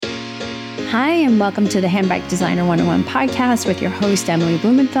Hi, and welcome to the Handbag Designer 101 podcast with your host, Emily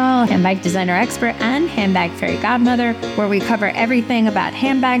Blumenthal, handbag designer expert and handbag fairy godmother, where we cover everything about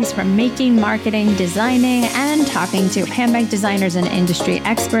handbags from making, marketing, designing, and talking to handbag designers and industry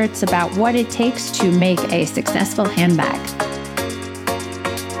experts about what it takes to make a successful handbag.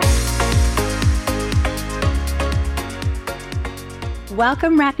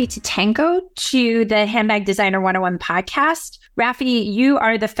 Welcome, Rafe Tatanko, to the Handbag Designer 101 podcast. Rafe, you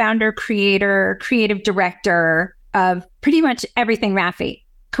are the founder, creator, creative director of pretty much everything Rafe,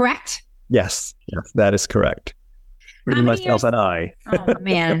 correct? Yes, that is correct. Pretty myself and I. Oh,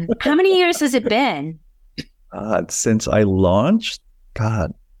 man. How many years has it been? Since I launched?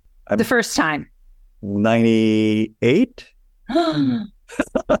 God. The first time? 98? I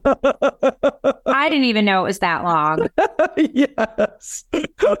didn't even know it was that long. Yes.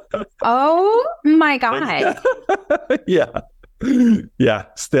 Oh my God. Yeah,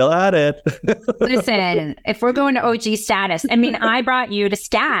 still at it. Listen, if we're going to OG status, I mean, I brought you to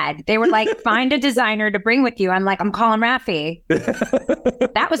SCAD. They were like, find a designer to bring with you. I'm like, I'm calling Rafe.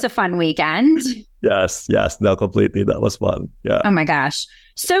 That was a fun weekend. Yes, no, completely. That was fun. Yeah. Oh my gosh.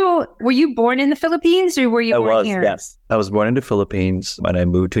 So were you born in the Philippines or were you born here? Yes. I was born in the Philippines when I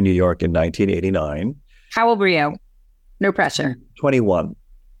moved to New York in 1989. How old were you? No pressure. 21.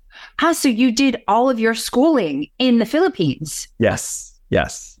 So you did all of your schooling in the Philippines? Yes.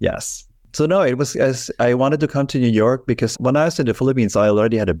 So no, it was as I wanted to come to New York because when I was in the Philippines, I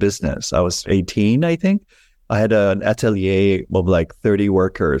already had a business. I was 18, I think. I had an atelier of like 30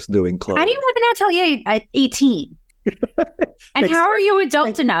 workers doing clothes. How do you have an atelier at 18? And how are you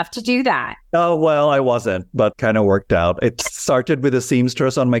adult enough to do that? Oh, well, I wasn't, but kind of worked out. It started with a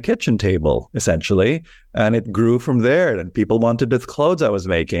seamstress on my kitchen table, essentially, and it grew from there. And people wanted the clothes I was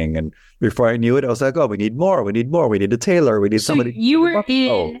making. And before I knew it, I was like, oh, we need more. We need a tailor. We need somebody. You were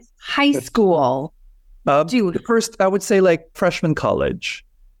in high school. The first, I would say like freshman college.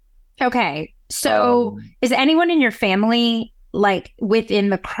 Okay. So is anyone in your family like within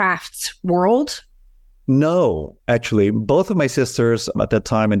the crafts world? No, actually, both of my sisters at that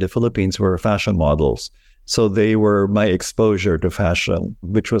time in the Philippines were fashion models. So they were my exposure to fashion,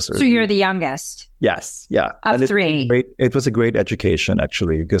 which was... So you're the youngest? Yes, yeah. Of three? It was a great education,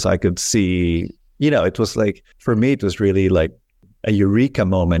 actually, because I could see, it was like, for me, it was really like a eureka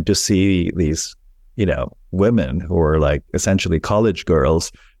moment to see these, women who were like essentially college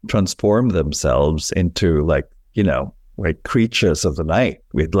girls transform themselves into like creatures of the night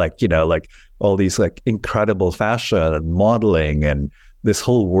with like all these like incredible fashion and modeling, and this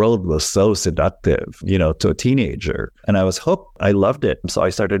whole world was so seductive, to a teenager. And I was hooked. I loved it. So I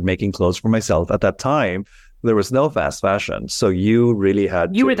started making clothes for myself. At that time, there was no fast fashion. So you really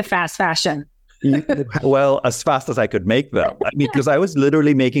had You were the fast fashion. Well, as fast as I could make them. I mean, because I was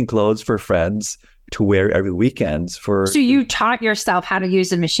literally making clothes for friends to wear every weekend for... So you taught yourself how to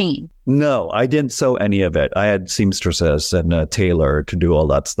use a machine? No, I didn't sew any of it. I had seamstresses and a tailor to do all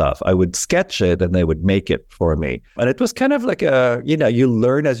that stuff. I would sketch it and they would make it for me. And it was kind of like you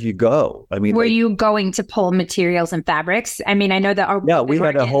learn as you go. I mean, were you going to pull materials and fabrics? I mean, I know that... Yeah, we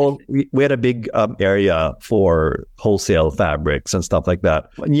had a big area for wholesale fabrics and stuff like that.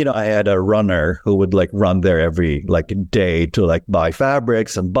 I had a runner who would like run there every like day to like buy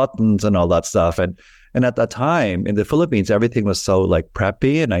fabrics and buttons and all that stuff. And at that time in the Philippines, everything was so like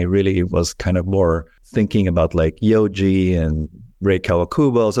preppy, and I really was kind of more thinking about like Yoji and Rei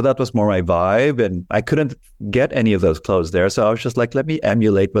Kawakubo. So that was more my vibe, and I couldn't get any of those clothes there. So I was just like, let me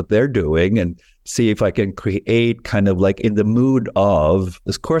emulate what they're doing and see if I can create kind of like in the mood of,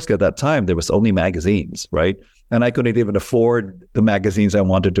 of course, at that time, there was only magazines, right? And I couldn't even afford the magazines I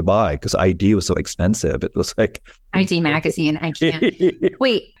wanted to buy because ID was so expensive. It was like... ID magazine, I can't.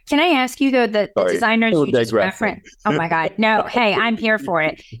 Wait, can I ask you though, the designers you just referenced? Oh my God. No, hey, I'm here for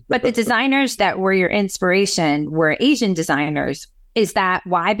it. But the designers that were your inspiration were Asian designers. Is that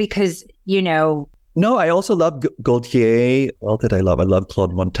why? Because, No, I also love Gaultier. What did I love? I love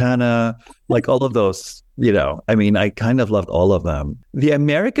Claude Montana, like all of those, I mean, I kind of loved all of them. The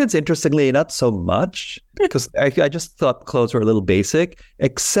Americans, interestingly, not so much, because I just thought clothes were a little basic,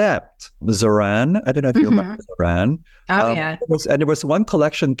 except Zoran. I don't know if you remember Zoran. Oh, yeah. There was one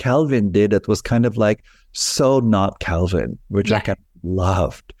collection Calvin did that was kind of like so not Calvin, which I kind of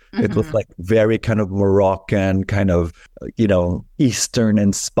loved. It was like very kind of Moroccan, kind of, Eastern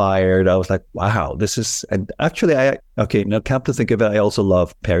inspired. I was like, wow, this is, and actually now come to think of it, I also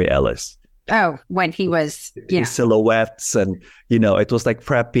love Perry Ellis. Oh, when he was, silhouettes, and it was like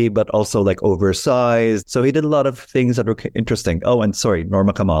preppy but also like oversized. So he did a lot of things that were interesting. Oh, and sorry,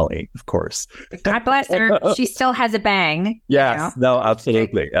 Norma Kamali, of course. God bless her. She still has a bang. Yes, no,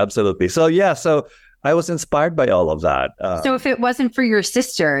 absolutely. So I was inspired by all of that. So if it wasn't for your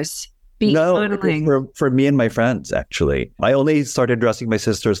sisters, for me and my friends, actually. I only started dressing my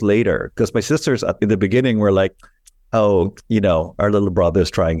sisters later because my sisters in the beginning were like, oh, our little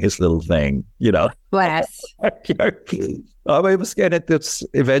brother's trying his little thing, Bless. It's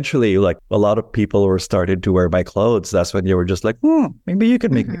eventually like a lot of people were started to wear my clothes. That's when you were just like, maybe you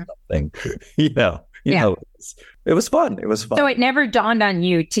can make me something, It was fun. So it never dawned on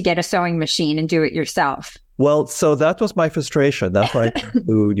you to get a sewing machine and do it yourself. Well, so that was my frustration. That's why I came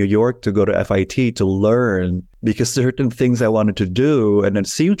to New York to go to FIT to learn, because certain things I wanted to do and then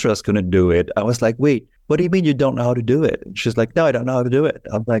seamstress couldn't do it. I was like, wait, what do you mean you don't know how to do it? And she's like, no, I don't know how to do it.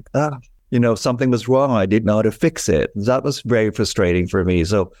 I'm like, something was wrong. I didn't know how to fix it. That was very frustrating for me.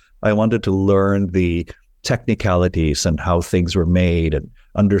 So I wanted to learn the technicalities and how things were made and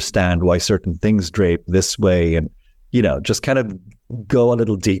understand why certain things drape this way, and just kind of go a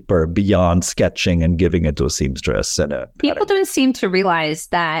little deeper beyond sketching and giving it to a seamstress. And people don't seem to realize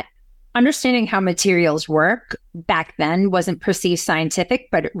that understanding how materials work back then wasn't perceived scientific,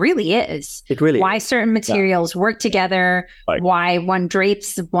 but it really is. It really why is. certain materials work together, why one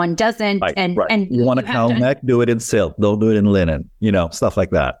drapes, one doesn't. And you want a cowl neck, do it in silk, don't do it in linen, stuff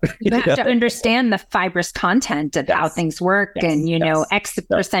like that. You have to understand the fibrous content of how things work, and X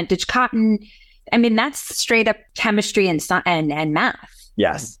percentage cotton. I mean, that's straight up chemistry and math.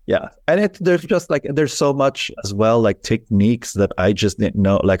 Yes. Yeah. And there's just there's so much as well, like techniques that I just didn't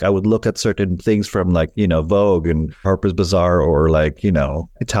know. Like I would look at certain things from Vogue and Harper's Bazaar or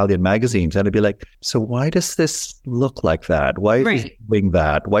Italian magazines. And I'd be like, so why does this look like that? Why is this doing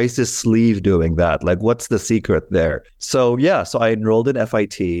that? Why is this sleeve doing that? Like, what's the secret there? So I enrolled in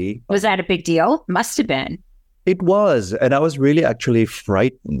FIT. Was that a big deal? Must have been. It was. And I was really actually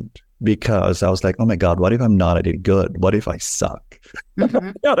frightened, because I was like, oh my God, what if I'm not at it good? What if I suck? Mm-hmm.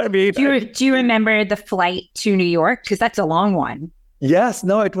 You know what I mean? Do you remember the flight to New York? Because that's a long one. Yes.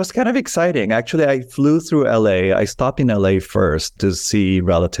 No, it was kind of exciting. Actually, I flew through LA. I stopped in LA first to see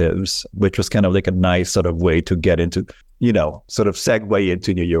relatives, which was kind of like a nice sort of way to get into, sort of segue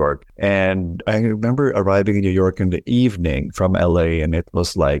into New York. And I remember arriving in New York in the evening from LA, and it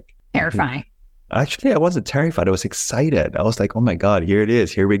was like terrifying. Actually, I wasn't terrified. I was excited. I was like, oh my God, here it is.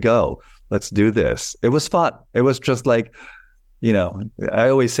 Here we go. Let's do this. It was fun. It was just like, I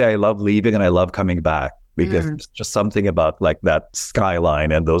always say I love leaving and I love coming back, because it's just something about like that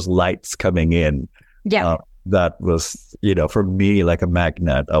skyline and those lights coming in. Yeah. That was, for me, like a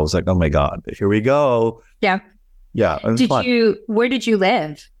magnet. I was like, oh my God, here we go. Yeah. Yeah. Where did you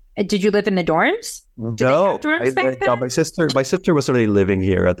live? Did you live in the dorms? No, my sister was already living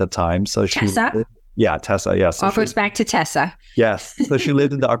here at the time. So Tessa? Tessa. Yes. So goes back to Tessa. Yes. So she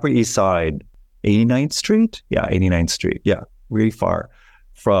lived in the Upper East Side, 89th Street. Yeah, 89th Street. Yeah, really far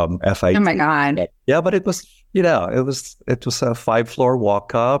from FIT. Oh my God. Yeah, but it was, it was a 5-floor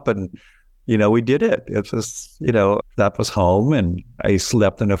walk up, and we did it. It was, that was home, and I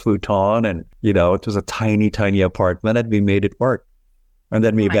slept in a futon, and it was a tiny apartment, and we made it work. And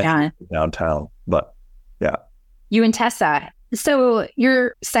then we went downtown. But yeah. You and Tessa. So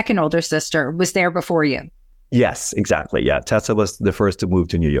your second older sister was there before you. Yes, exactly. Yeah. Tessa was the first to move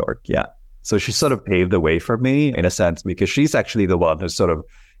to New York. Yeah. So she sort of paved the way for me in a sense, because she's actually the one who sort of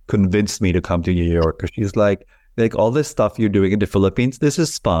convinced me to come to New York. Because she's like all this stuff you're doing in the Philippines, this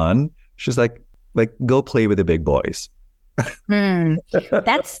is fun. She's like go play with the big boys.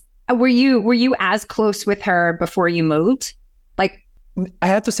 That's were you as close with her before you moved? I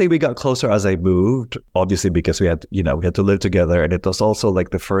have to say we got closer as I moved, obviously, because we had to live together. And it was also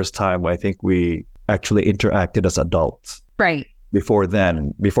like the first time I think we actually interacted as adults. Right. Before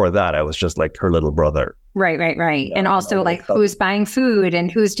that, I was just like her little brother. Right. Yeah, and also like who's buying food and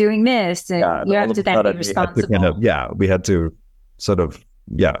who's doing this. And you have to then be responsible. We had to sort of,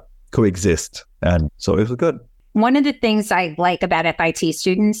 coexist. And so it was good. One of the things I like about FIT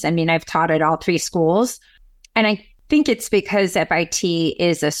students, I mean, I've taught at all 3 schools, and I think it's because FIT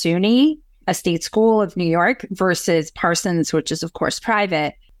is a SUNY, a state school of New York, versus Parsons, which is of course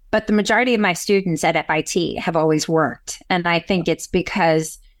private. But the majority of my students at FIT have always worked. And I think it's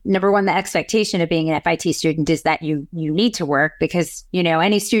because, number one, the expectation of being an FIT student is that you need to work, because,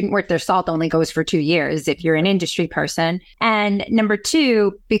 any student worth their salt only goes for 2 years if you're an industry person. And number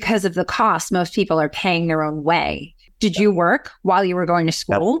 2, because of the cost, most people are paying their own way. Did you work while you were going to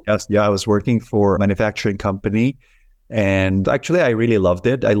school? Yes. Yeah, I was working for a manufacturing company. And actually, I really loved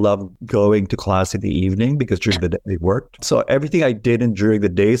it. I loved going to class in the evening because during the day I worked. So everything I did during the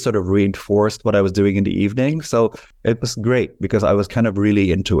day sort of reinforced what I was doing in the evening. So it was great because I was kind of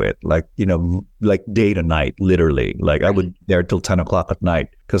really into it, like, like day to night, literally. Like I would be there till 10 o'clock at night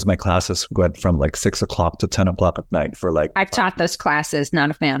because my classes went from like 6 o'clock to 10 o'clock at night for like... I've taught those classes,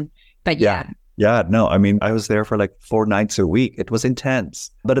 not a fan, but yeah. Yeah, no, I mean, I was there for like 4 nights a week. It was intense.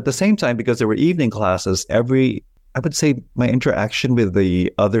 But at the same time, because there were evening classes, I would say my interaction with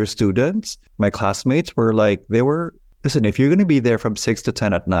the other students, my classmates were like, listen, if you're going to be there from 6 to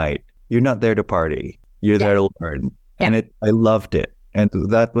 10 at night, you're not there to party. You're there to learn. Yeah. And I loved it. And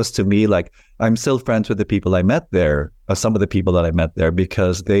that was to me, like, I'm still friends with the people I met there, some of the people that I met there,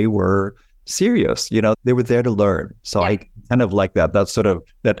 because they were serious, they were there to learn. So I kind of like that sort of,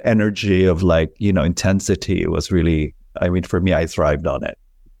 that energy of like, intensity was really, I mean, for me, I thrived on it.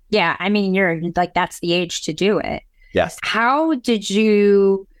 Yeah, I mean, you're like, that's the age to do it. Yes. How did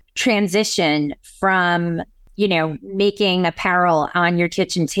you transition from, making apparel on your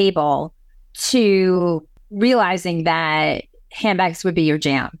kitchen table to realizing that handbags would be your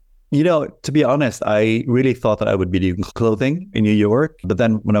jam? To be honest, I really thought that I would be doing clothing in New York. But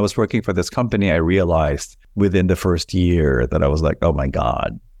then when I was working for this company, I realized within the first year that I was like, oh my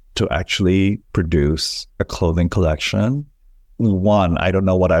God, to actually produce a clothing collection. One, I don't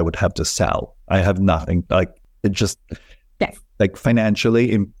know what I would have to sell. I have nothing. Like it just like financially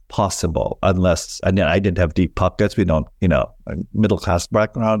impossible unless, and then I didn't have deep pockets. We don't, middle class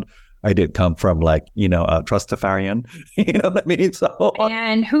background. I did come from like, a Trustafarian, you know what I mean? So,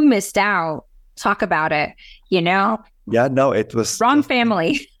 and who missed out? Talk about it, Yeah, no, it was wrong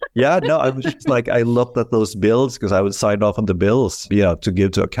family. Yeah, no, I was just like, I looked at those bills because I would sign off on the bills, to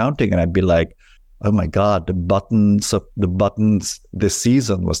give to accounting. And I'd be like, oh my God, the buttons this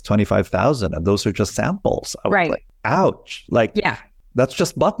season was 25,000 and those are just samples. I was like, ouch. Like, that's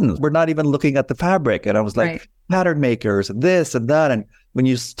just buttons. We're not even looking at the fabric. And I was like, pattern makers, this and that. And when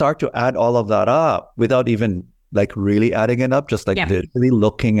you start to add all of that up without even like really adding it up, just like literally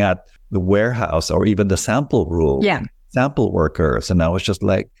looking at the warehouse or even the sample room, sample workers. And I was just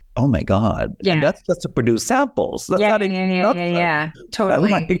like, oh my God. And that's just to produce samples. That's not even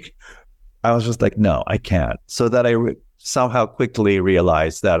totally. I was just like, no, I can't. So that I somehow quickly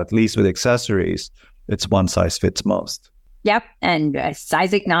realized that at least with accessories, it's one size fits most. Yep. And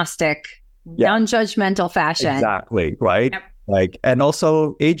size agnostic, non-judgmental fashion. Exactly. Right. Yep. Like, and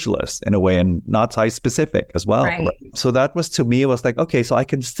also ageless in a way and not size specific as well. Right. So that was, to me, it was like, okay, so I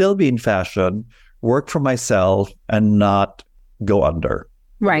can still be in fashion, work for myself and not go under.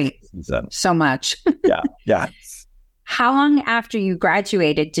 Right. So much. Yeah. How long after you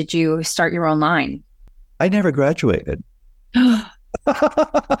graduated did you start your own line? I never graduated. How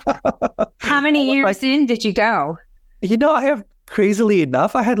many years in did you go? I have, crazily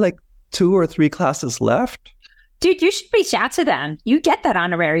enough, I had like 2 or 3 classes left. Dude, you should reach out to them. You get that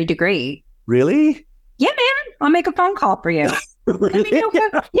honorary degree. Really? Yeah, man. I'll make a phone call for you. Really?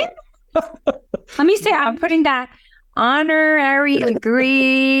 Let me say, I'm putting that honorary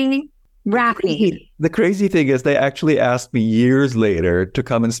degree. Rafe. The crazy thing is they actually asked me years later to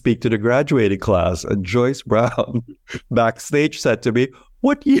come and speak to the graduating class. And Joyce Brown backstage said to me,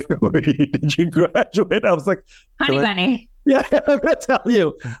 what year did you graduate? I was like, honey bunny. Yeah, I'm going to tell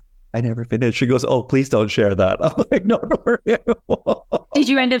you. I never finished. She goes, oh, please don't share that. I'm like, no, Did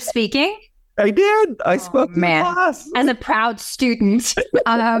you end up speaking? I did. I spoke to the class. As a proud student.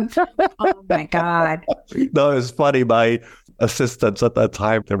 Oh my God. No, it was funny. My assistants at that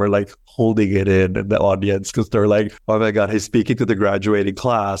time, they were like holding it in the audience because they're like, oh my God, he's speaking to the graduating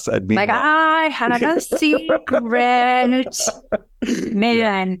class. And me, like, I had a secret.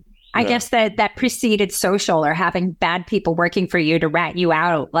 Man, I guess that preceded social or having bad people working for you to rat you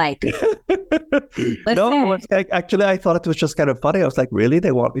out. Like, no, actually, I thought it was just kind of funny. I was like, really?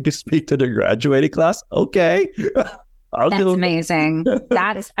 They want me to speak to the graduating class? Okay. That's amazing.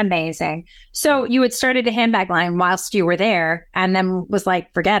 That is amazing. So you had started a handbag line whilst you were there and then was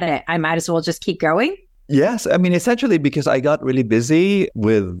like, forget it. I might as well just keep going. Yes. I mean, essentially because I got really busy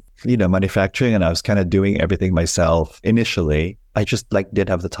with, manufacturing and I was kind of doing everything myself initially. I just did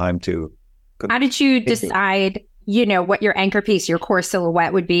have the time to. How did you decide, what your anchor piece, your core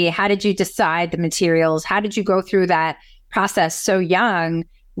silhouette would be? How did you decide the materials? How did you go through that process so young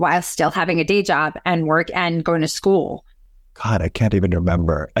while still having a day job and work and going to school? God, I can't even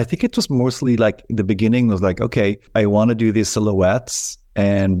remember. I think it was mostly like the beginning was like, okay, I want to do these silhouettes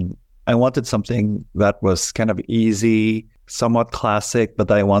and I wanted something that was kind of easy, somewhat classic,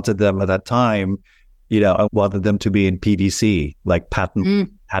 but I wanted them at that time, I wanted them to be in PVC, like patent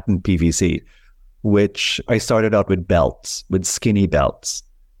PVC. which I started out with belts, with skinny belts.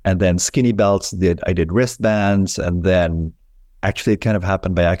 And then skinny belts, I did wristbands. And then actually it kind of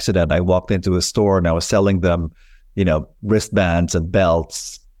happened by accident. I walked into a store and I was selling them, wristbands and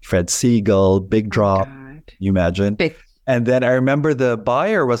belts. Fred Siegel, big drop. You imagine? Big. And then I remember the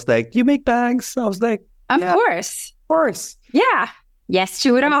buyer was like, "You make bags?" I was like, Of course. Of course. Yeah. Yes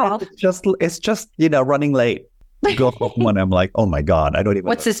to it all. It's just running late. Go home and I'm like, oh my God, I don't even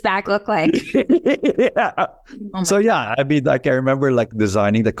What's this bag look like? Yeah. Oh yeah, I mean, like I remember like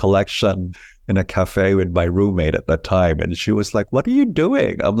designing the collection in a cafe with my roommate at that time. And she was like, "What are you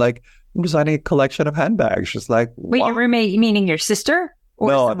doing?" I'm like, "I'm designing a collection of handbags." She's like, "Wait, your roommate, meaning your sister?"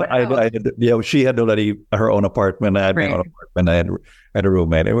 No, she had already her own apartment. I had my own apartment. I had a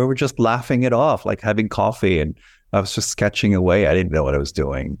roommate, and we were just laughing it off, like having coffee, and I was just sketching away. I didn't know what I was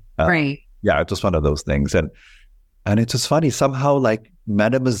doing. Right. Yeah, it was one of those things, and it was funny. Somehow, like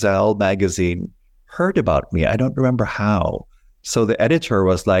Mademoiselle magazine heard about me. I don't remember how. So the editor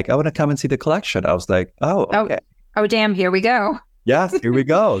was like, "I want to come and see the collection." I was like, "Oh, okay. Oh, damn! Here we go." Yes, here we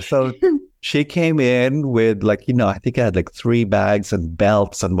go. So she came in with like, I think I had like 3 bags and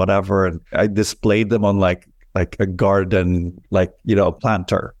belts and whatever. And I displayed them on like a garden, like,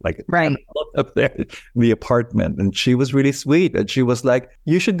 planter, like right up there in the apartment. And she was really sweet. And she was like,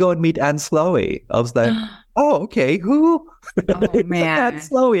 "You should go and meet Anne Slowey." I was like, "Oh, okay. Who?" Oh, man. Anne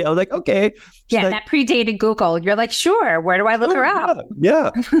Slowey. I was like, "Okay." Yeah, that predated Google. You're like, "Sure. Where do I look her up?" Yeah.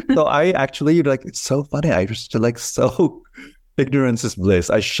 So I actually, like, it's so funny. I just like so... Ignorance is bliss.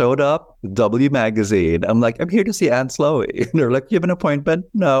 I showed up, W magazine. I'm like, "I'm here to see Anne Slowey." And they're like, "You have an appointment?"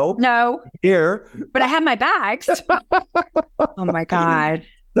 No. Here. But I have my bags. Oh my God.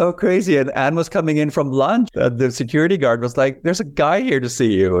 So crazy. And Anne was coming in from lunch. The security guard was like, "There's a guy here to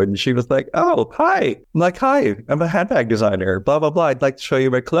see you." And she was like, "Oh, hi." I'm like, "Hi, I'm a handbag designer, blah, blah, blah. I'd like to show you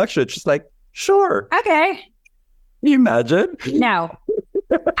my collection." She's like, "Sure." Okay. Can you imagine? No,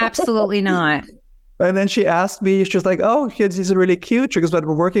 absolutely not. And then she asked me, she was like, "Oh, kids, these are really cute. She goes, but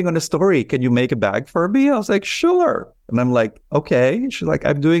we're working on a story. Can you make a bag for me?" I was like, "Sure." And I'm like, "Okay." She's like,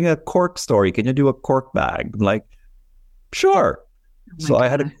 "I'm doing a cork story. Can you do a cork bag?" I'm like, "Sure." So I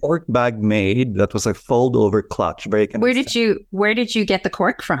had a cork bag made that was a fold over clutch. Where did you get the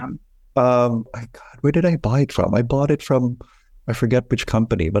cork from? God, where did I buy it from? I bought it from, I forget which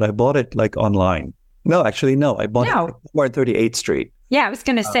company, but I bought it like online. No, actually, no. I bought it more on 38th Street. Yeah, I was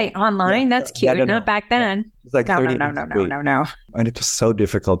going to say online. Yeah, that's cute. Not back then. It's like no. And it was so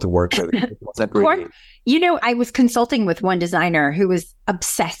difficult to work with. It wasn't really... I was consulting with one designer who was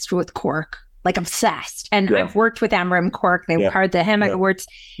obsessed with cork, like obsessed. And I've worked with Emerim Cork. They were part of the Handbag Awards.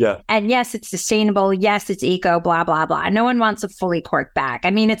 Yeah. And yes, it's sustainable. Yes, it's eco, blah, blah, blah. No one wants a fully corked bag.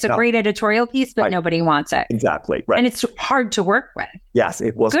 I mean, it's a great editorial piece, but nobody wants it. Exactly. Right. And it's hard to work with. Yes,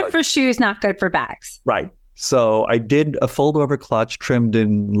 it was. Good for shoes, not good for bags. Right. So I did a fold over clutch trimmed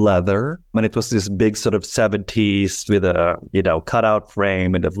in leather, and it was this big sort of 70s with a, cutout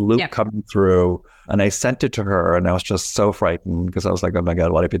frame and a loop coming through. And I sent it to her, and I was just so frightened because I was like, "Oh my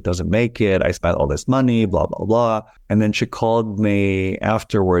God, what if it doesn't make it? I spent all this money, blah, blah, blah." And then she called me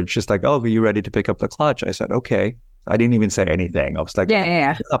afterwards. She's like, "Oh, are you ready to pick up the clutch?" I said, "Okay." I didn't even say anything. I was like,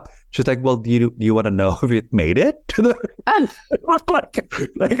 yeah. She's like, "Well, do you want to know if it made it?"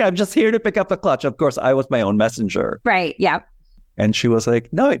 Like, I'm just here to pick up the clutch. Of course, I was my own messenger. Right. Yeah. And she was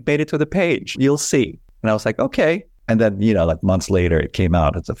like, "No, it made it to the page. You'll see." And I was like, "Okay." And then, like months later, it came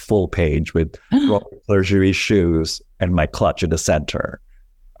out. It's a full page with Clergerie shoes and my clutch in the center.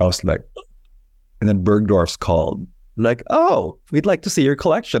 I was like, and then Bergdorf's called, like, "Oh, we'd like to see your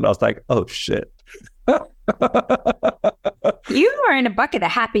collection." I was like, "Oh, shit." You are in a bucket of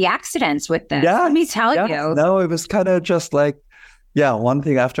happy accidents with this. Yeah, let me tell you. No, it was kind of just like, one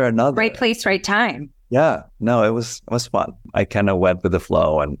thing after another. Right place, right time. Yeah, no, it was fun. I kind of went with the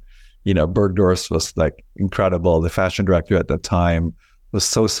flow, and Bergdorf's was like incredible. The fashion director at the time was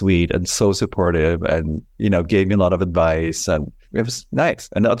so sweet and so supportive, and gave me a lot of advice, and it was nice.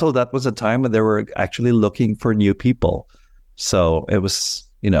 And until that was a time when they were actually looking for new people, so it was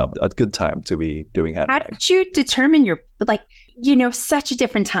a good time to be doing handbags. How did you determine such a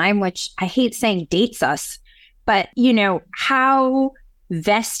different time, which I hate saying dates us, but, how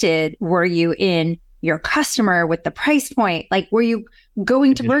vested were you in your customer with the price point? Like, were you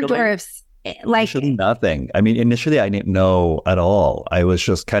going to Bergdorf's? Initially nothing. I mean, initially I didn't know at all. I was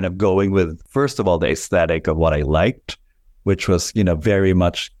just kind of going with, first of all, the aesthetic of what I liked, which was, very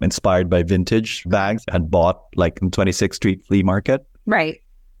much inspired by vintage bags I had bought like in 26th Street Flea Market. Right.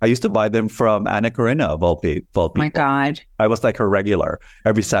 I used to buy them from Anna Karina of all people. My God. I was like her regular.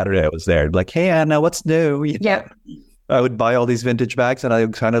 Every Saturday I was there. Like, "Hey, Anna, what's new?" Yeah. I would buy all these vintage bags and I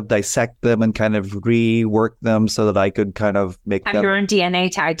would kind of dissect them and kind of rework them so that I could kind of make have them. your own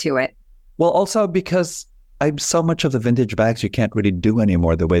DNA tied to it. Well, also because I'm so much of the vintage bags you can't really do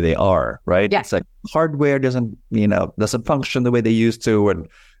anymore the way they are, right? Yeah. It's like hardware doesn't function the way they used to, and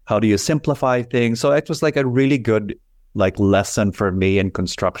how do you simplify things? So it was like a really good like lesson for me in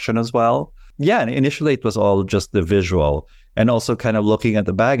construction as well. Yeah, and initially it was all just the visual and also kind of looking at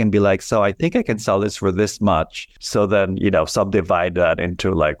the bag and be like, so I think I can sell this for this much. So then, subdivide that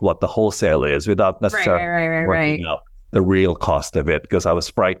into like what the wholesale is without necessarily working out the real cost of it, because I was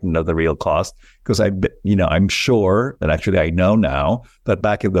frightened of the real cost, because I'm sure that actually I know now that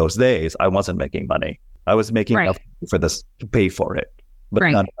back in those days, I wasn't making money. I was making enough for this to pay for it, but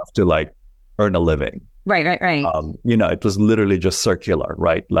not enough to like earn a living. Right. It was literally just circular,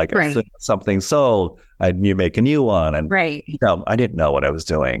 right? Like as soon as something sold, you make a new one. And I didn't know what I was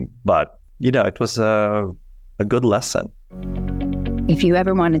doing, but it was a good lesson. If you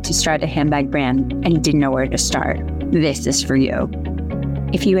ever wanted to start a handbag brand and you didn't know where to start, this is for you.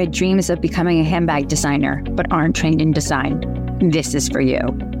 If you had dreams of becoming a handbag designer but aren't trained in design, this is for you.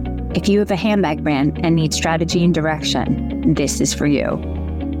 If you have a handbag brand and need strategy and direction, this is for you.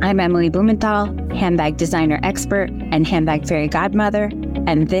 I'm Emily Blumenthal, handbag designer expert and handbag fairy godmother,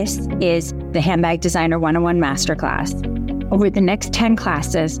 and this is the Handbag Designer 101 Masterclass. Over the next 10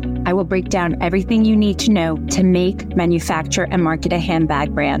 classes, I will break down everything you need to know to make, manufacture, and market a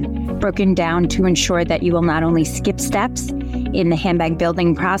handbag brand, broken down to ensure that you will not only skip steps in the handbag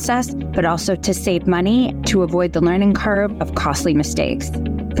building process, but also to save money to avoid the learning curve of costly mistakes.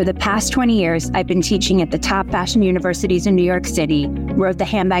 For the past 20 years, I've been teaching at the top fashion universities in New York City, wrote the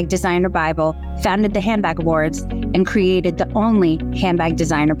Handbag Designer Bible, founded the Handbag Awards, and created the only Handbag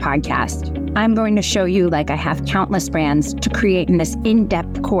Designer podcast. I'm going to show you, like I have countless brands, to create in this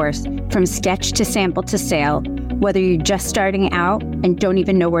in-depth course from sketch to sample to sale, whether you're just starting out and don't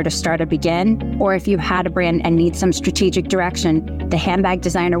even know where to start or begin, or if you've had a brand and need some strategic direction, the Handbag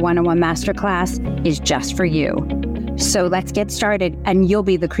Designer 101 Masterclass is just for you. So let's get started, and you'll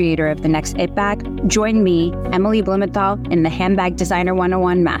be the creator of the next It Bag. Join me, Emily Blumenthal, in the Handbag Designer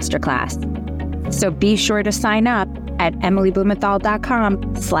 101 Masterclass. So be sure to sign up at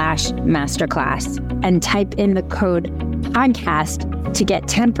emilyblumenthal.com/masterclass and type in the code podcast to get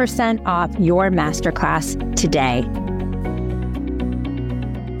 10% off your masterclass today.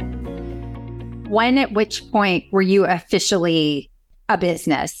 At which point were you officially a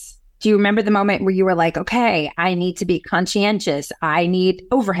business? Do you remember the moment where you were like, okay, I need to be conscientious. I need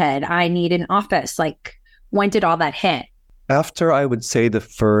overhead. I need an office. Like, when did all that hit? After, I would say, the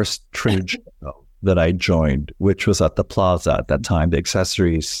first trade show that I joined, which was at the Plaza at that time, the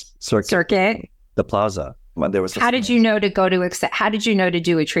accessories circuit. The Plaza. When there was how did you know to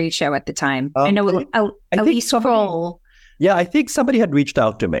do a trade show at the time? I know at least full. Yeah, I think somebody had reached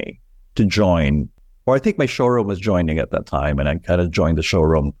out to me to join, or I think my showroom was joining at that time, and I kind of joined the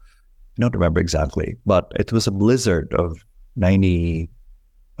showroom. I don't remember exactly, but it was a blizzard of 90.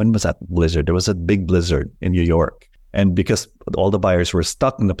 When was that blizzard? There was a big blizzard in New York. And because all the buyers were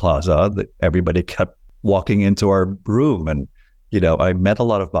stuck in the Plaza, everybody kept walking into our room. And, I met a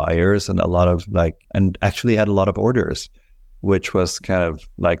lot of buyers and and actually had a lot of orders, which was kind of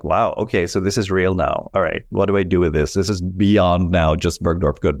like, wow, okay, so this is real now. All right, what do I do with this? This is beyond now just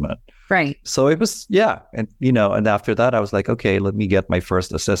Bergdorf Goodman. Right. So it was, and, and after that, I was like, okay, let me get my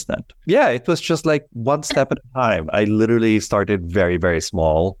first assistant. Yeah, it was just like one step at a time. I literally started very, very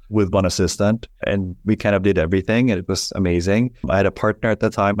small with one assistant, and we kind of did everything, and it was amazing. I had a partner at the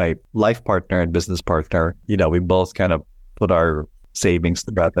time, my life partner and business partner. We both kind of put our savings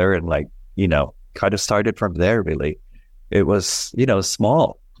together and kind of started from there, really. It was,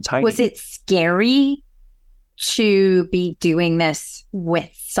 small, tiny. Was it scary to be doing this with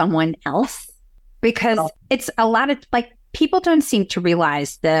someone else? Because it's a lot of, people don't seem to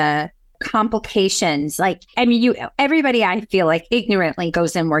realize the complications. Everybody, I feel like, ignorantly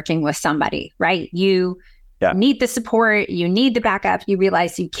goes in working with somebody, right? You need the support, you need the backup, you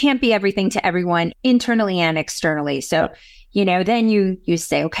realize you can't be everything to everyone internally and externally. So, then you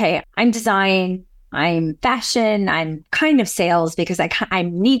say, okay, I'm design, I'm fashion, I'm kind of sales, because I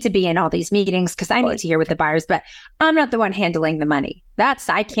need to be in all these meetings because I need to hear with the buyers, but I'm not the one handling the money.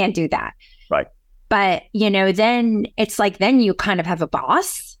 I can't do that. Right. But, then it's like, then you kind of have a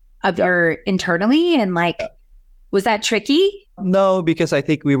boss of your internally, and was that tricky? No, because I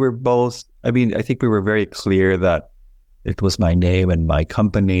think we were both, I think we were very clear that it was my name and my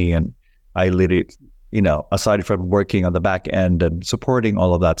company, and I literally, aside from working on the back end and supporting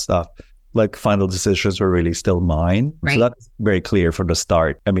all of that stuff, final decisions were really still mine. Right. So that's very clear from the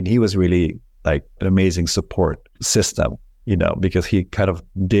start. He was really like an amazing support system, because he kind of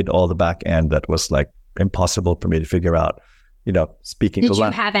did all the back end that was like impossible for me to figure out. Speaking Did you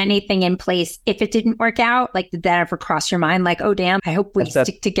have anything in place if it didn't work out? Like, did that ever cross your mind? Like, oh, damn, I hope we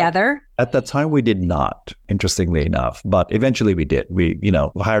stick together. At that time, we did not, interestingly enough, but eventually we did. We,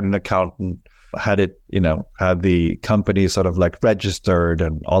 hired an accountant, had it, had the company sort of like registered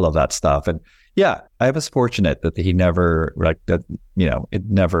and all of that stuff. And yeah, I was fortunate that he never it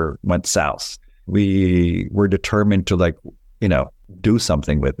never went south. We were determined to do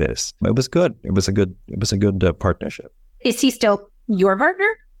something with this. It was good. It was a good partnership. Is he still your partner?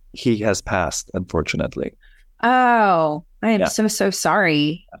 He has passed, unfortunately. Oh, I am so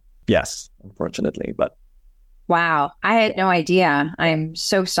sorry. Yes, unfortunately, but. Wow, I had no idea. I'm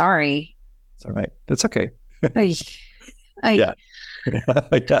so sorry. It's all right. It's okay. Yeah.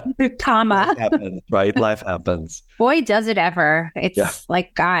 Comma. Life happens, right? Life happens. Boy, does it ever. It's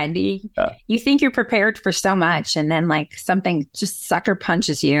like, God, you think you're prepared for so much, and then like something just sucker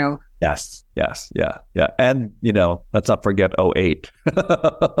punches you. Yes. Yeah. And, let's not forget 2008.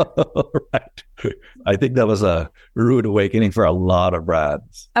 Right. I think that was a rude awakening for a lot of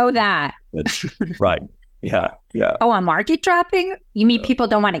brands. Oh, that. Right. Yeah. Oh, on market dropping? You mean people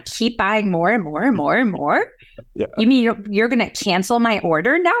don't want to keep buying more and more and more and more? Yeah. You mean you're going to cancel my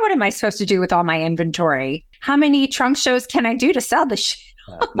order? Now what am I supposed to do with all my inventory? How many trunk shows can I do to sell the shit?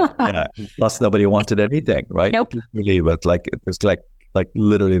 Yeah. Plus nobody wanted anything, right? Nope. Really, but it was like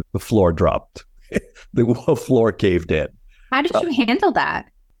literally the floor dropped. The floor caved in. How did you handle that?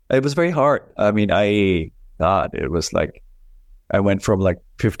 It was very hard. I mean, it was like, I went from like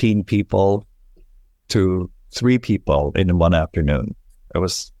 15 people to 3 people in one afternoon. It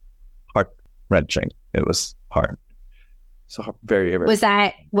was heart-wrenching. It was hard. So very, very. Was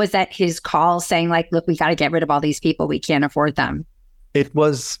that his call saying like, look, we got to get rid of all these people. We can't afford them. It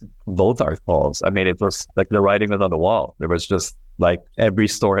was both our calls. I mean, it was like the writing was on the wall. There was just like every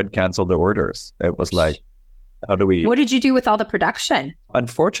store had canceled their orders. It was like, what did you do with all the production?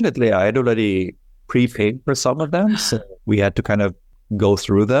 Unfortunately, I had already prepaid for some of them. So we had to kind of go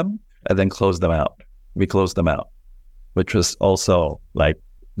through them and then close them out. We closed them out, which was also like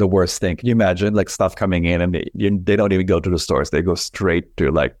the worst thing. Can you imagine like stuff coming in and they don't even go to the stores. They go straight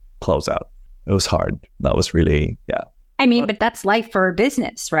to like close out. It was hard. That was really, yeah. I mean, but that's life for a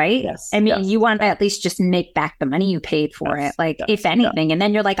business, right? Yes. I mean, you want to at least just make back the money you paid for it, like if anything. And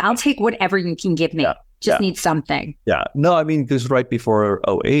then you're like, I'll take whatever you can give me. Just need something. Yeah. No, I mean, this was right before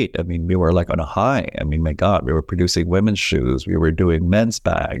 2008. I mean, we were like on a high. I mean, my God, we were producing women's shoes. We were doing men's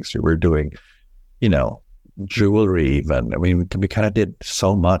bags. We were doing, jewelry even. I mean, we kind of did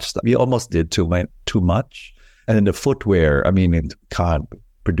so much stuff. We almost did too much. And then the footwear, I mean,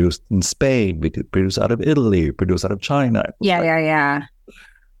 produced in Spain, we could produce out of Italy, produce out of China. Yeah.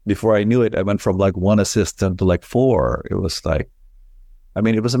 Before I knew it, I went from like 1 assistant to like 4. It was like, I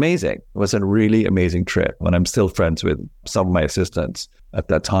mean, it was amazing. It was a really amazing trip. And I'm still friends with some of my assistants at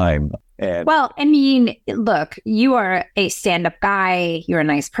that time. And well, I mean, look, you are a stand-up guy. You're a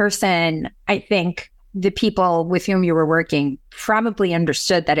nice person. I think the people with whom you were working probably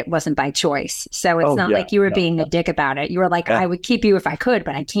understood that it wasn't by choice. So it's not like you were being a dick about it. You were like, I would keep you if I could,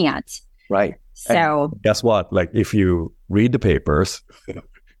 but I can't. Right. So and guess what? Like if you read the papers,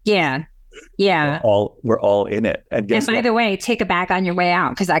 yeah. we're all in it. And by the way, take a bag on your way out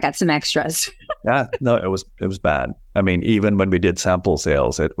because I got some extras. Yeah, no, it was bad. I mean, even when we did sample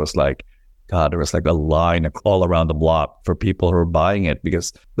sales, it was like, God, there was like a line all around the block for people who were buying it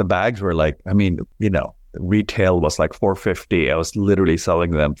because the bags were like, I mean, retail was like $450. I was literally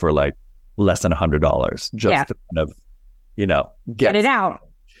selling them for like less than $100 just to kind of, get it out.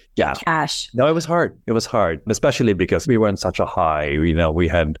 Yeah. Cash. No, it was hard. It was hard, especially because we were in such a high. We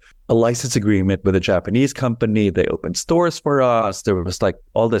had a license agreement with a Japanese company. They opened stores for us. There was like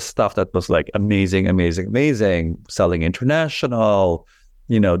all this stuff that was like amazing, selling international,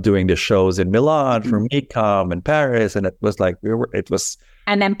 doing the shows in Milan for Mecom and Paris. And it was like,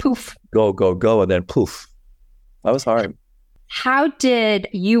 and then poof. Go. And then poof. That was hard. How did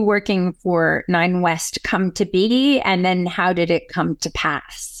you working for Nine West come to be? And then how did it come to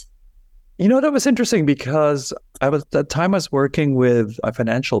pass? That was interesting because I was working with a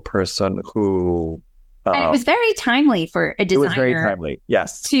financial person who... and it was very timely for a designer. It was very timely,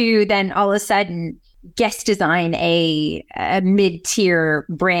 yes. To then all of a sudden guest design a mid-tier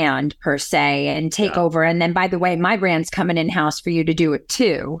brand per se and take over. And then, by the way, my brand's coming in-house for you to do it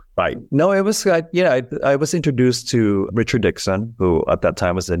too. Right. No, it was, I was introduced to Richard Dixon, who at that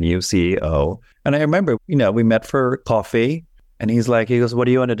time was the new CEO. And I remember, we met for coffee and he goes, what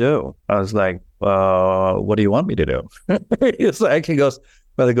do you want to do? I was like, what do you want me to do? He goes,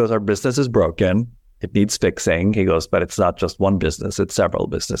 But he goes, our business is broken. It needs fixing. He goes, but it's not just one business, it's several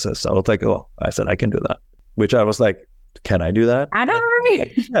businesses. So I was like, oh, I said, I can do that. Which I was like, can I do that? I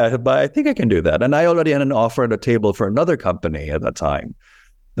don't. Yeah, but I think I can do that. And I already had an offer at the table for another company at that time.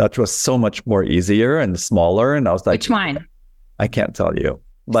 That was so much more easier and smaller. And I was like, which one? I can't tell you.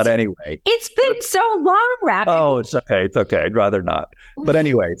 But anyway. It's been so long, Rafe. Oh, it's okay. It's okay. I'd rather not. But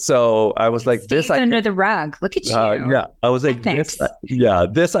anyway, so I was like, this under the rug. Look at you. Yeah. I was like,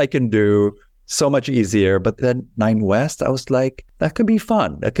 this I can do so much easier. But then 9 West, I was like, that could be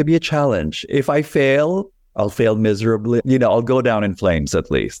fun. That could be a challenge. If I fail, I'll fail miserably. I'll go down in flames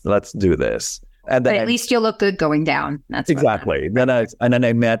at least. Let's do this. And then but at least you'll look good going down. That's exactly. Then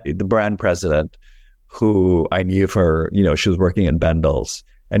I met the brand president, who I knew for, she was working in Bendel's,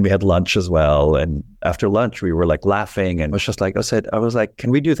 and we had lunch as well. And after lunch, we were like laughing, and it was just like, I was like,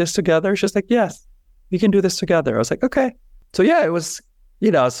 can we do this together? She's like, yes, we can do this together. I was like, okay. So yeah, it was,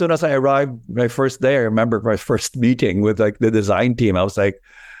 as soon as I arrived my first day, I remember my first meeting with like the design team. I was like,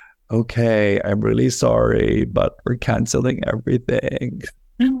 okay, I'm really sorry, but we're canceling everything.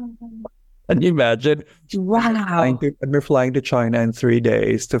 Can you imagine? Wow. We're flying to China in 3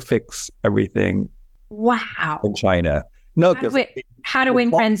 days to fix everything. Wow. In China. No, how to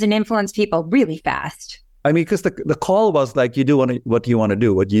win friends and influence people really fast. I mean, because the call was like, you do what you want to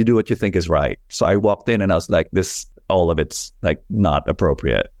do, what you think is right. So I walked in and I was like, all of it's like not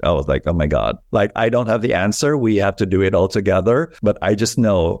appropriate. I was like, oh my God, like I don't have the answer. We have to do it all together. But I just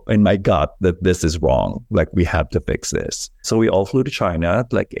know in my gut that this is wrong. Like we have to fix this. So we all flew to China,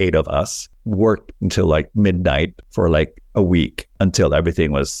 like 8 of us, worked until like midnight for like a week until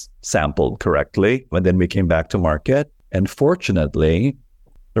everything was sampled correctly. And then we came back to market. And fortunately,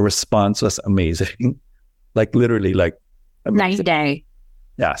 the response was amazing. Like literally like night and day.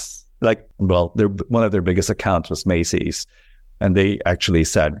 Yes. Like, well, one of their biggest accounts was Macy's. And they actually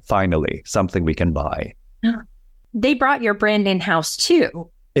said, finally, something we can buy. They brought your brand in-house too.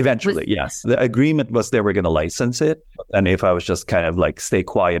 Eventually, yes. The agreement was they were going to license it. And if I was just kind of like stay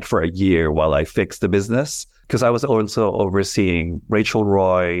quiet for a year while I fixed the business, because I was also overseeing Rachel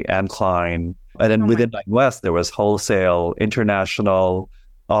Roy, Anne Klein. And then within 9 West, there was wholesale, international,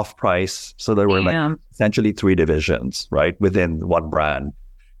 off-price. So there were like essentially 3 divisions, right, within one brand.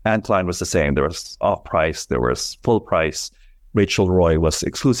 Anne Klein was the same. There was off-price, there was full price. Rachel Roy was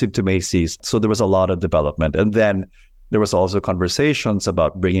exclusive to Macy's. So there was a lot of development. And then there was also conversations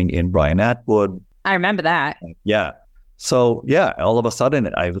about bringing in Brian Atwood. I remember that. Yeah. So yeah, all of a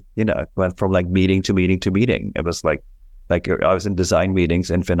sudden I went from like meeting to meeting to meeting. It was like I was in design meetings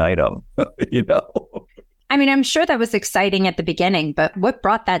infinitum, I mean, I'm sure that was exciting at the beginning, but what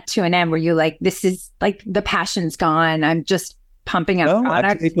brought that to an end? Were you like, this is like the passion's gone, I'm just pumping out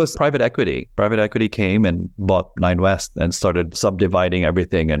products? Actually, it was private equity. Private equity came and bought 9 West and started subdividing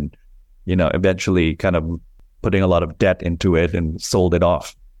everything and, eventually kind of putting a lot of debt into it and sold it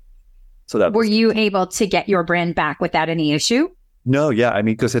off. So that were you able to get your brand back without any issue? No, yeah. I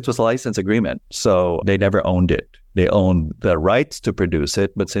mean, because it was a license agreement. So they never owned it. They owned the rights to produce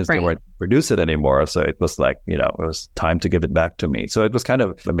it, but since they weren't produce it anymore, so it was like, it was time to give it back to me. So it was kind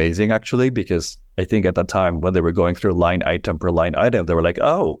of amazing, actually, because I think at the time when they were going through line item per line item, they were like,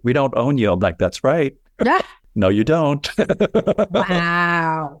 oh, we don't own you. I'm like, that's right. No, you don't.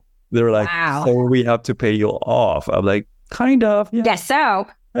 Wow. They were like, so we have to pay you off. I'm like, kind of. Yeah. Guess so.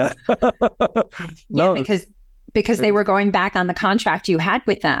 No, because they were going back on the contract you had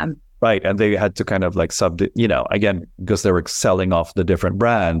with them. Right. And they had to kind of like again, because they were selling off the different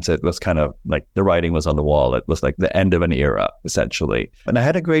brands, it was kind of like the writing was on the wall. It was like the end of an era, essentially. And I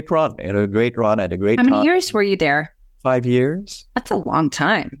had a great run. I had a great time. How many years were you there? 5 years. That's a long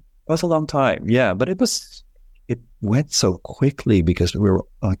time. It was a long time. Yeah. But it went so quickly because we were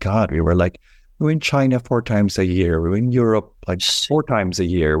in China 4 times a year. We were in Europe like 4 times a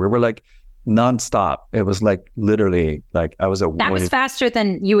year. We were like nonstop. It was like literally like I was that was faster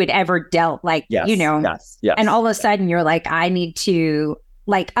than you had ever dealt. Like, yes. And all of a sudden you're like, I need to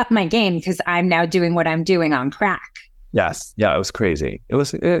like up my game because I'm now doing what I'm doing on crack. Yes. Yeah. It was crazy. It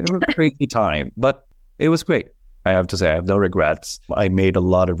was a crazy time, but it was great. I have to say, I have no regrets. I made a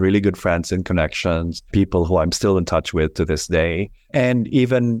lot of really good friends and connections, people who I'm still in touch with to this day. And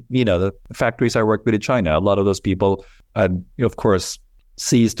even, the factories I worked with in China, a lot of those people had, of course,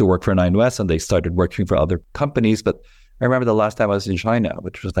 ceased to work for 9 West and they started working for other companies. But I remember the last time I was in China,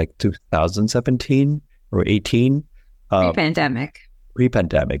 which was like 2017 or 18. Pre-pandemic.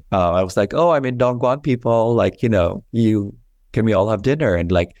 I was like, I'm in Dongguan, people, like, can we all have dinner?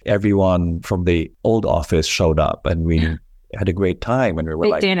 And like everyone from the old office showed up and we had a great time. And we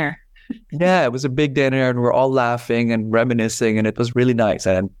were big dinner. Yeah, it was a big dinner and we're all laughing and reminiscing and it was really nice.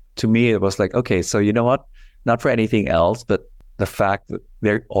 And to me, it was like, okay, so you know what? Not for anything else, but the fact that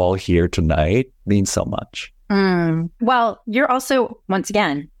they're all here tonight means so much. Well, you're also, once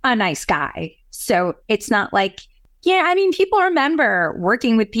again, a nice guy. So it's not like, yeah, I mean, people remember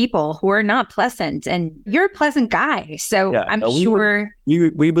working with people who are not pleasant, and you're a pleasant guy. So yeah, I'm sure.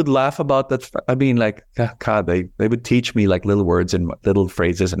 We would laugh about that. I mean, like, God, they would teach me like little words and little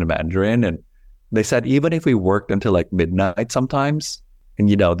phrases in Mandarin. And they said, even if we worked until like midnight sometimes, and,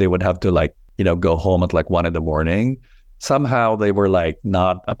 you know, they would have to like, you know, go home at like 1 a.m. Somehow they were like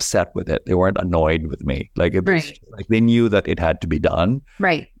not upset with it. They weren't annoyed with me. Like, it was like they knew that it had to be done.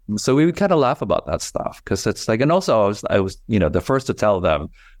 Right. So we would kind of laugh about that stuff because it's like, and also I was, you know, the first to tell them,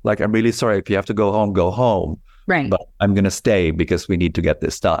 like, I'm really sorry if you have to go home, go home. Right. But I'm going to stay because we need to get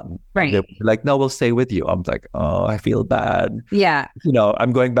this done. Right. They're like, no, we'll stay with you. I'm like, oh, I feel bad. Yeah. You know,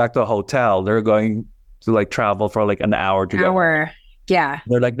 I'm going back to a hotel. They're going to like travel for like an hour to go. Yeah.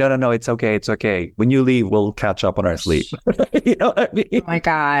 They're like, no, it's okay. It's okay. When you leave, we'll catch up on our sleep. You know what I mean? Oh my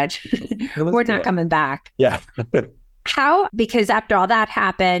God. We're not coming back. Yeah. How, because after all that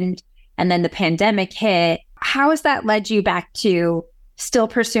happened and then the pandemic hit, how has that led you back to still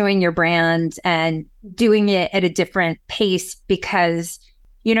pursuing your brand and doing it at a different pace? Because,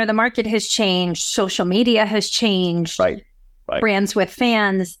 you know, the market has changed, social media has changed, right. Brands with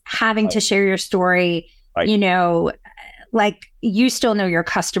fans having to share your story, you know, like you still know your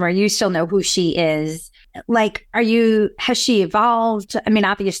customer, you still know who she is. Like, has she evolved? I mean,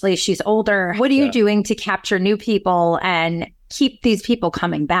 obviously she's older. What are you doing to capture new people and keep these people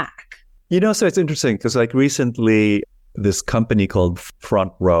coming back? You know, so it's interesting because like recently this company called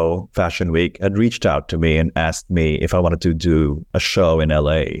Front Row Fashion Week had reached out to me and asked me if I wanted to do a show in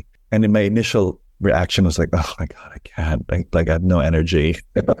LA. And in my initial reaction was like, oh my God, I can't. Like I have no energy.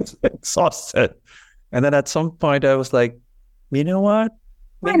 I was exhausted. And then at some point I was like, you know what?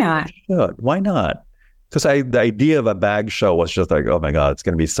 Why not? Why not? Because the idea of a bag show was just like, oh my God, it's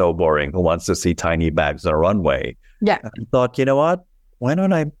going to be so boring. Who wants to see tiny bags on a runway? Yeah. And I thought, you know what? Why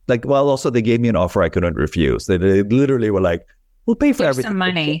don't I, like, well, also they gave me an offer I couldn't refuse. They literally were like, we'll pay for everything. Some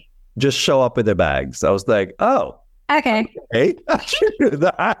money. Just show up with the bags. I was like, oh. Okay. I should do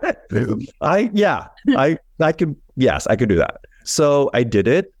that. I could do that. So I did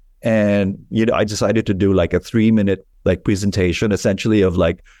it. And, you know, I decided to do like a 3-minute like presentation essentially of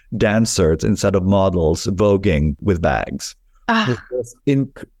like dancers instead of models voguing with bags.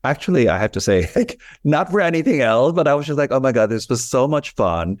 Actually, I have to say, like, not for anything else, but I was just like, oh my God, this was so much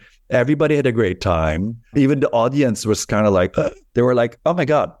fun. Everybody had a great time. Even the audience was kind of like, they were like, oh my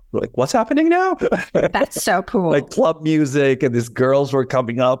God, like, what's happening now? That's so cool. Like club music, and these girls were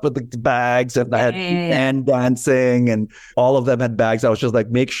coming up with the bags, and I had and dancing, and all of them had bags. I was just like,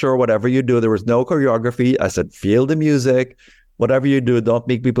 make sure whatever you do, there was no choreography. I said, feel the music. Whatever you do, don't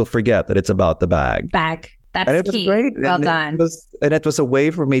make people forget that it's about the bag. That's and it was key. great. Well done. It was a way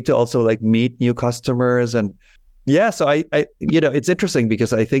for me to also like meet new customers. And yeah, so I you know, it's interesting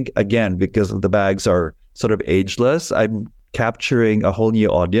because I think, again, because the bags are sort of ageless, I'm capturing a whole new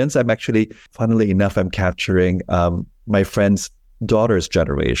audience. I'm actually, funnily enough, I'm capturing my friend's daughter's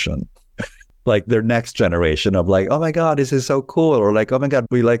generation. Like their next generation of like, oh my God, this is so cool. Or like, oh my God,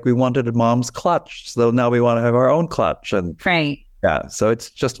 we wanted a mom's clutch. So now we want to have our own clutch. And right. Yeah. So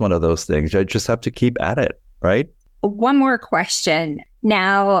it's just one of those things. I just have to keep at it. Right. One more question.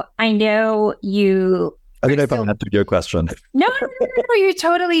 Now, I know you... I don't know if I answered your question. No, you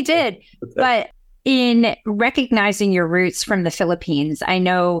totally did. But in recognizing your roots from the Philippines, I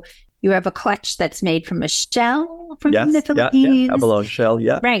know you have a clutch that's made from a shell from the Philippines. Yeah, abalone shell,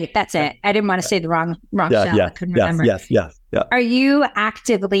 yeah. Right, that's it. I didn't want to say the wrong shell. I couldn't remember. Yes. Are you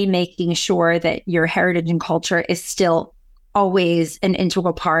actively making sure that your heritage and culture is still always an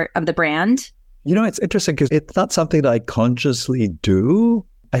integral part of the brand? You know, it's interesting because it's not something that I consciously do.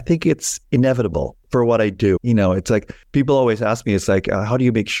 I think it's inevitable for what I do. You know, it's like people always ask me, it's like, how do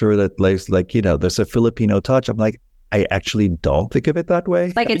you make sure that like, you know, there's a Filipino touch? I'm like, I actually don't think of it that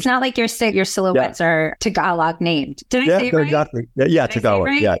way. Like, it's not like your silhouettes are Tagalog named. Did I say it right? Exactly. Yeah, Tagalog.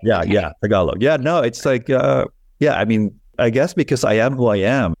 Right? Yeah, Tagalog. Yeah, no, it's like, I mean, I guess because I am who I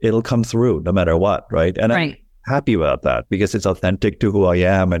am, it'll come through no matter what, right? And I'm happy about that because it's authentic to who I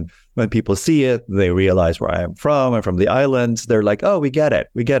am. And when people see it, they realize where I am from. I'm from the islands. They're like, oh, we get it.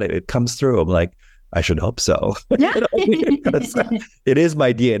 It comes through. I'm like, I should hope so. Yeah. It is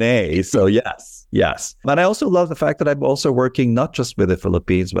my DNA. So yes. And I also love the fact that I'm also working not just with the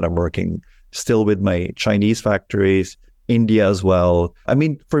Philippines, but I'm working still with my Chinese factories, India as well. I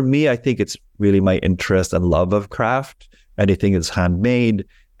mean, for me, I think it's really my interest and love of craft. Anything that's handmade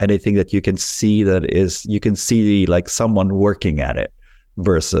anything that you can see like someone working at it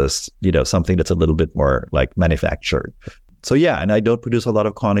versus, something that's a little bit more like manufactured. So yeah, and I don't produce a lot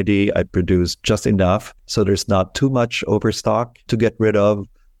of quantity. I produce just enough. So there's not too much overstock to get rid of,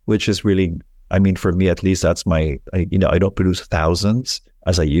 which is really, for me at least, that's I don't produce thousands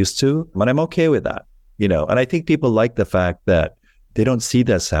as I used to, but I'm okay with that, and I think people like the fact that they don't see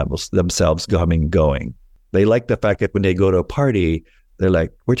themselves coming and going. They like the fact that when they go to a party, they're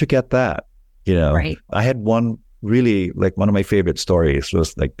like, where'd you get that? Right. I had one really, like, one of my favorite stories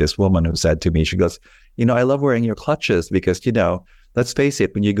was like this woman who said to me, she goes, I love wearing your clutches because, let's face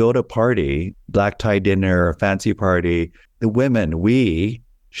it, when you go to a party, black tie dinner, fancy party, the women,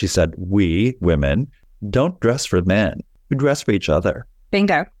 she said, we women don't dress for men. We dress for each other.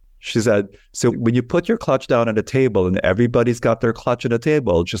 Bingo. She said, so when you put your clutch down on the table and everybody's got their clutch on the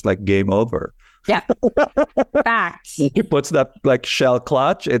table, it's just like game over. Yeah. Facts. She puts that like shell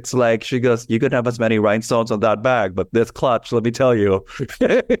clutch. It's like, she goes, you can have as many rhinestones on that bag, but this clutch, let me tell you,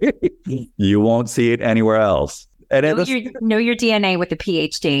 you won't see it anywhere else. And know your DNA with a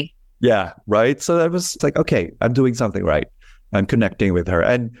PhD. Yeah, right. So that was like, okay, I'm doing something right. I'm connecting with her.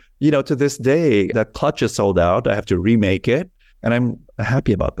 And, to this day, that clutch is sold out. I have to remake it. And I'm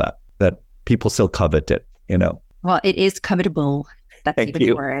happy about that people still covet it, Well, it is covetable. That's Thank even you.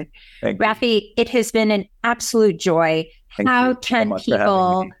 the word. Thank Rafe, it has been an absolute joy. How can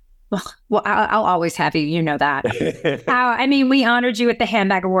people... Well, I'll always have you. You know that. We honored you at the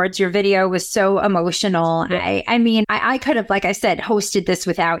Handbag Awards. Your video was so emotional. Yeah. I could have, like I said, hosted this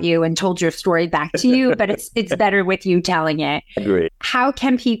without you and told your story back to you, but it's better with you telling it. Agreed. How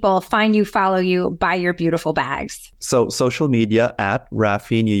can people find you, follow you, buy your beautiful bags? So social media at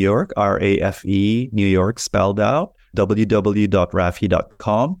Rafe New York, RAFE New York spelled out, www.rafe.com.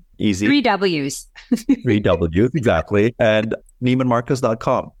 Easy. 3 W's. 3 W's, exactly. And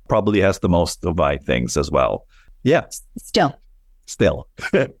NeimanMarcus.com probably has the most of my things as well. Yeah. Still.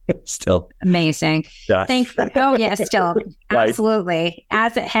 Amazing. Yeah. Thanks. Oh, yeah, still. Right. Absolutely.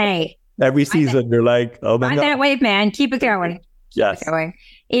 Hey. Every season, you're like, oh my God. That wave, man. Keep it going. Yes.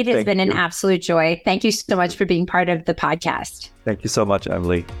 It has been an absolute joy. Thank you so much for being part of the podcast. Thank you so much,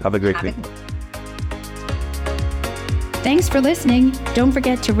 Emily. Have a great week. Thanks for listening. Don't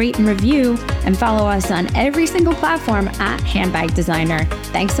forget to rate and review and follow us on every single platform at Handbag Designer.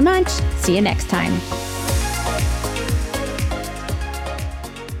 Thanks so much. See you next time.